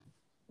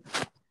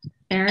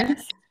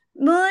Eris.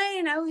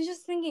 Mine, I was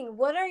just thinking,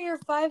 what are your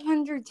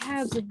 500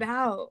 tabs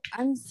about?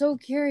 I'm so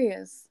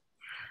curious.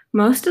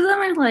 Most of them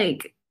are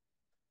like,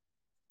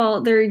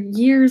 well, they're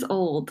years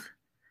old.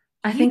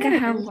 I think I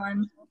have Years.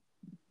 one.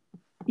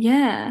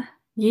 Yeah,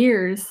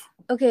 years.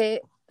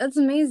 Okay, that's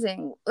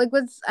amazing. Like,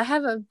 I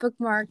have a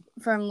bookmark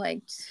from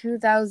like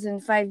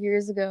 2005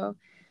 years ago,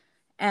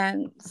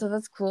 and so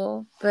that's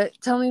cool. But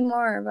tell me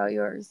more about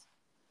yours.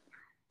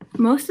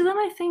 Most of them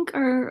I think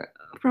are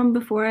from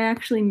before I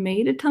actually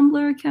made a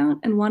Tumblr account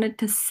and wanted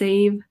to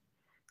save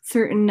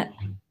certain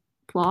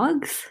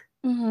blogs.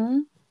 Mm-hmm.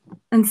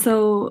 And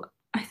so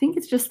I think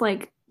it's just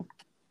like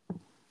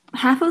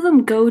half of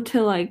them go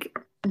to like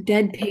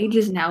dead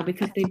pages now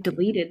because they've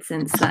deleted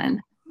since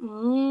then.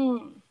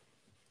 Mm.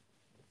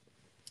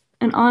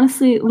 And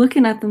honestly,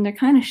 looking at them, they're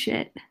kind of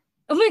shit.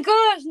 Oh my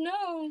gosh,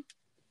 no.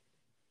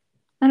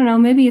 I don't know,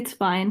 maybe it's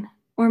fine.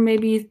 Or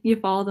maybe you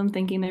follow them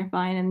thinking they're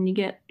fine and you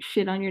get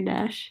shit on your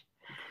dash.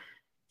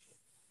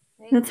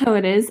 That's how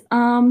it is.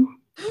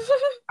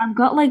 I've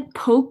got like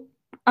Pope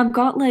I've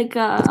got like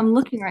I'm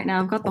looking right now.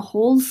 I've got the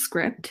whole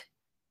script,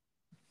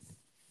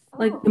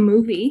 like the Oh,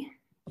 movie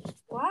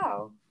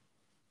wow.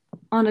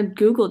 on a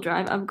Google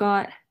Drive. I've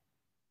got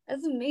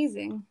That's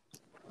amazing.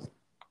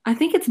 I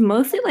think it's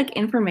mostly like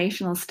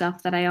informational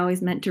stuff that I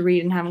always meant to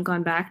read and haven't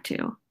gone back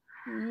to.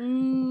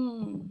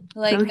 So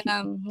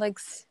Like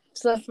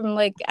stuff from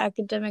like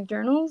academic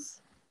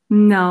journals.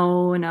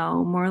 no,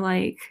 more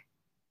like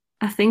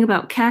a thing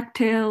about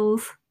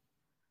cattails,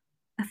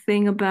 a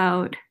thing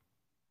about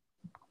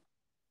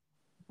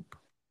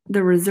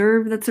the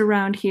reserve that's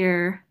around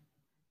here,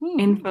 Hmm.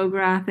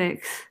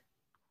 infographics,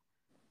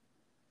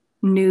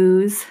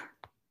 news.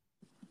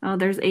 Oh,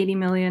 there's 80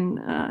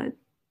 million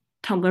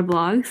Tumblr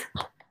blogs.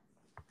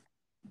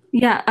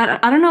 Yeah,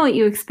 I don't know what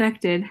you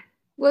expected.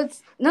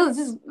 This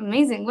is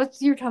amazing.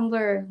 What's your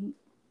Tumblr?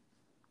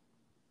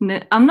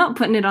 I'm not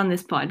putting it on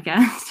this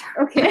podcast.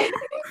 Okay.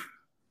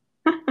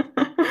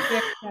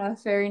 Fair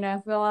enough, fair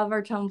enough. We'll have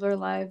our Tumblr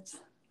lives.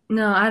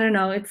 No, I don't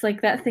know. It's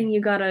like that thing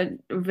you gotta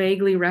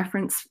vaguely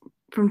reference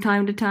from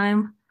time to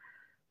time,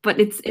 but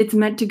it's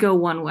meant to go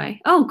one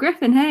way. Oh,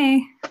 Griffin,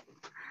 hey.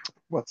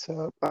 What's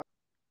up?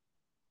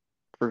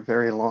 For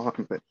very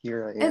long, but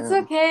here I It's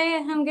am.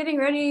 okay. I'm getting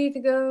ready to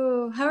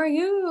go. How are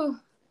you?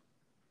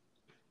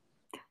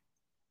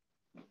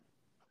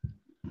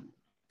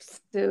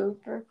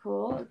 Super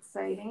cool,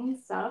 exciting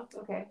stuff.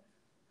 Okay.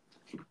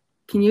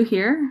 Can you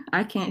hear?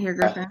 I can't hear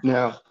Griffin.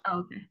 No, Oh,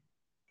 okay.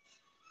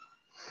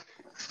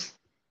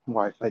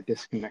 Wi-Fi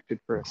disconnected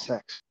for a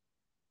sec.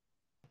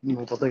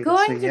 Mobile data. So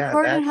Going to yeah,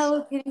 court in that's.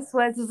 Hello Kitty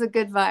sweats is a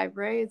good vibe,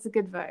 right? It's a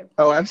good vibe.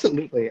 Oh,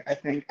 absolutely. I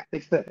think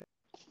that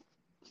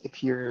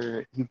if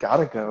you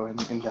gotta go in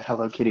the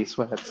Hello Kitty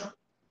sweats.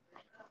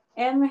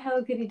 And my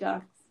Hello Kitty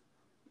dogs.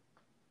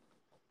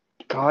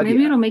 God, Maybe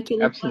yeah, it'll make you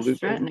look less absolutely.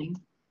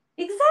 threatening.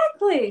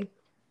 Exactly.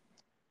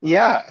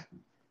 Yeah.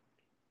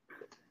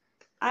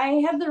 I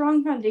had the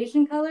wrong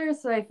foundation color,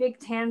 so I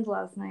faked tanned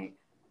last night.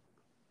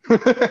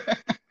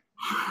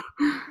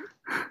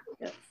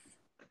 Yes.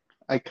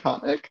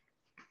 Iconic.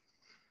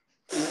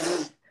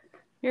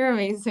 You're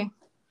amazing.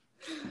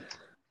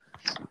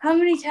 How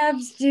many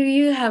tabs do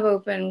you have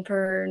open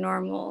per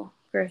normal,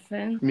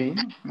 Griffin?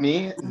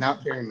 Me,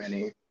 not very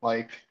many.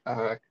 Like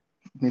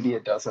maybe a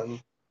dozen.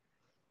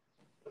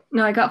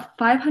 No, I got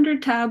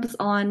 500 tabs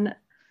on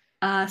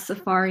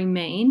Safari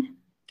main.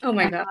 Oh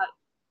my god.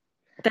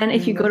 Then You're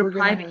if you go to never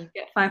private, you gonna.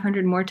 get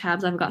 500 more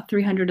tabs. I've got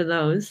 300 of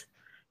those.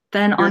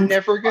 Then You're on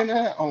never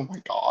gonna. Oh my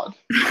God.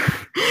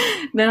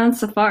 then on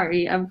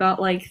Safari, I've got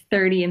like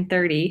 30 and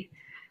 30.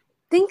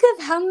 Think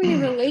of how many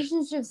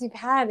relationships you've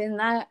had in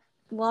that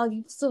while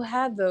you still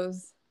had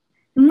those.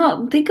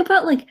 No, think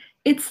about like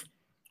it's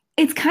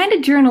kind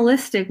of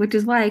journalistic, which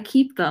is why I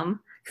keep them.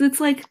 Because it's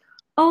like,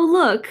 oh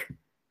look,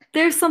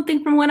 there's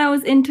something from when I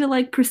was into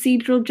like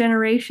procedural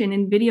generation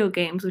in video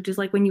games, which is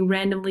like when you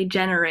randomly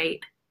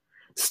generate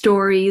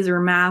stories or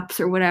maps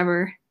or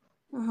whatever.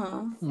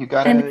 Uh-huh. You And it's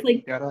gotta, you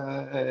like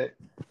gotta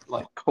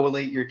like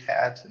collate your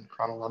tabs in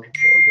chronological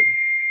order.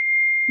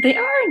 they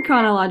are in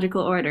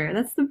chronological order.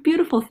 That's the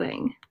beautiful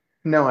thing.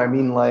 No, I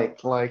mean like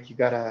you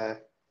gotta,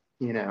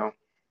 you know,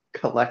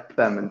 collect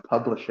them and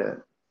publish it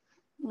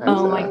as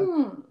Oh my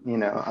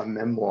a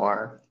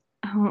memoir,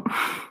 oh,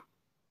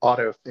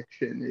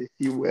 autofiction, if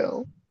you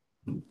will.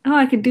 oh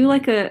I could do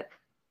like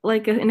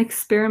an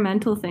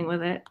experimental thing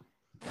with it.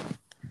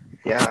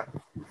 Yeah.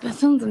 That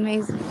sounds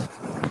amazing.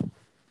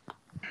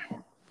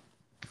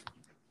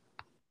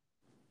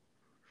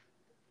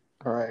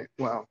 All right.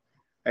 Well,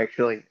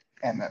 actually,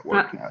 am at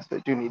work That now, so I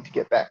do need to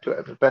get back to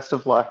it. But best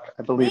of luck.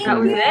 I believe that Thank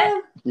in was you.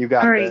 it? you. You All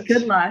got right,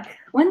 good this. luck.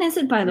 When is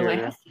it, by the way?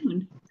 How You're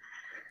soon?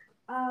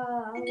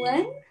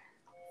 When?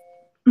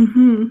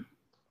 Mm-hmm.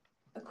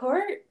 A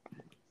court?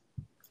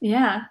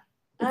 Yeah.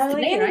 It's Like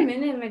today, in a right?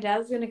 minute, my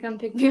dad's gonna come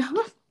pick me up.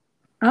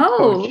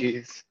 oh Oh,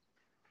 jeez.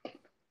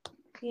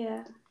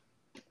 Yeah.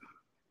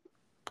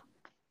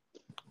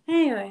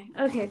 Anyway,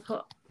 okay,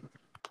 cool.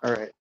 All right.